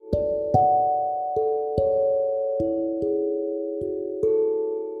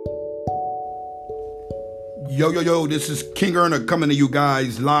Yo, this is King Erner coming to you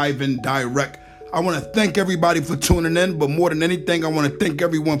guys live and direct. I want to thank everybody for tuning in, but more than anything, I want to thank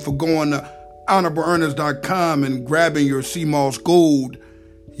everyone for going to honorableearners.com and grabbing your CMOS Gold.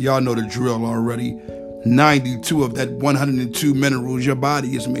 Y'all know the drill already. 92 of that 102 minerals your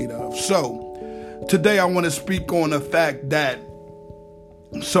body is made of. So, today I want to speak on the fact that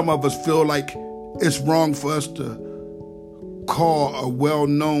some of us feel like it's wrong for us to call a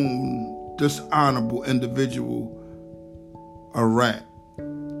well-known, dishonorable individual a rat.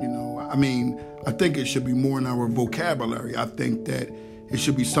 I think it should be more in our vocabulary. I think that it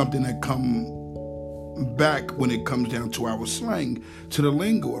should be something that come back when it comes down to our slang, to the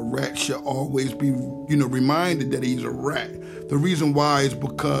lingo. A rat should always be, reminded that he's a rat. The reason why is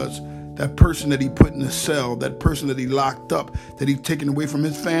because that person that he put in a cell, that person that he locked up, that he taken away from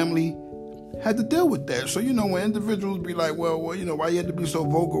his family, had to deal with that. So, when individuals be like, well, why you had to be so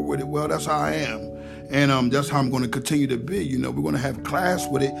vocal with it? Well, that's how I am. And that's how I'm going to continue to be. We're going to have class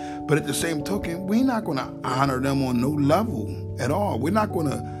with it. But at the same token, we're not going to honor them on no level at all. We're not going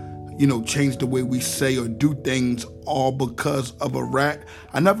to, change the way we say or do things all because of a rat.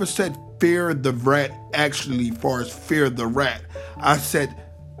 I never said fear the rat, actually, as far as fear the rat. I said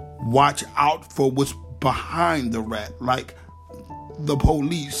watch out for what's behind the rat, like the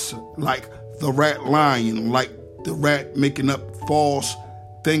police, like the rat lying, like the rat making up false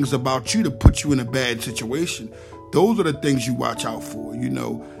things about you to put you in a bad situation. Those are the things you watch out for.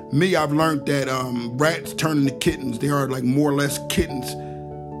 Me, I've learned that rats turn into kittens. They are like more or less kittens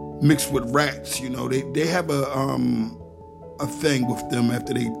mixed with rats. They have a thing with them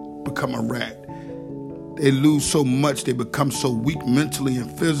after they become a rat. They lose so much, they become so weak mentally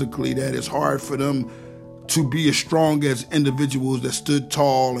and physically that it's hard for them to be as strong as individuals that stood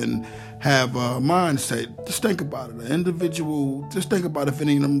tall and have a mindset. Just think about it. Just think about if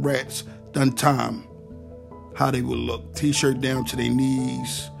any of them rats done time, how they would look. T-shirt down to their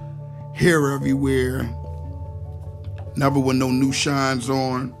knees, hair everywhere, never with no new shines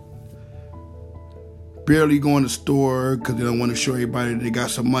on, barely going to the store because they don't want to show everybody that they got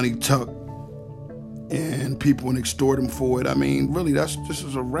some money tucked and people want to extort them for it. Really, this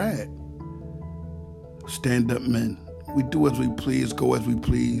is a rat. Stand up men. We do as we please, go as we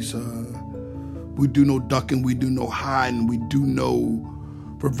please. We do no ducking, we do no hiding, we do no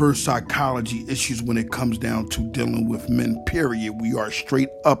reverse psychology issues when it comes down to dealing with men, period. We are straight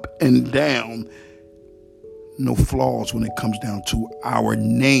up and down. No flaws when it comes down to our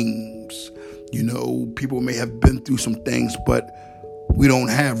names. People may have been through some things, but we don't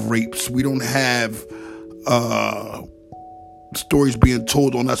have rapes. We don't have stories being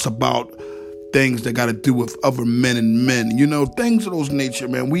told on us about things that got to do with other men and men, things of those nature,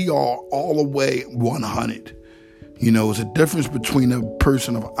 man. We are all the way 100. It's a difference between a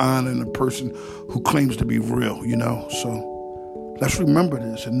person of honor and a person who claims to be real, So let's remember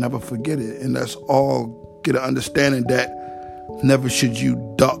this and never forget it. And let's all get an understanding that never should you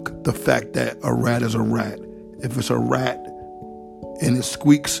duck the fact that a rat is a rat. If it's a rat and it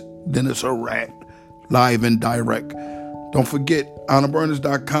squeaks, then it's a rat. Live and direct. Don't forget,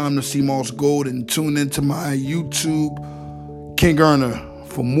 honorableearners.com to CMOS Gold, and tune into my YouTube, King Erner,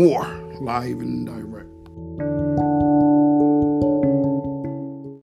 for more live and direct.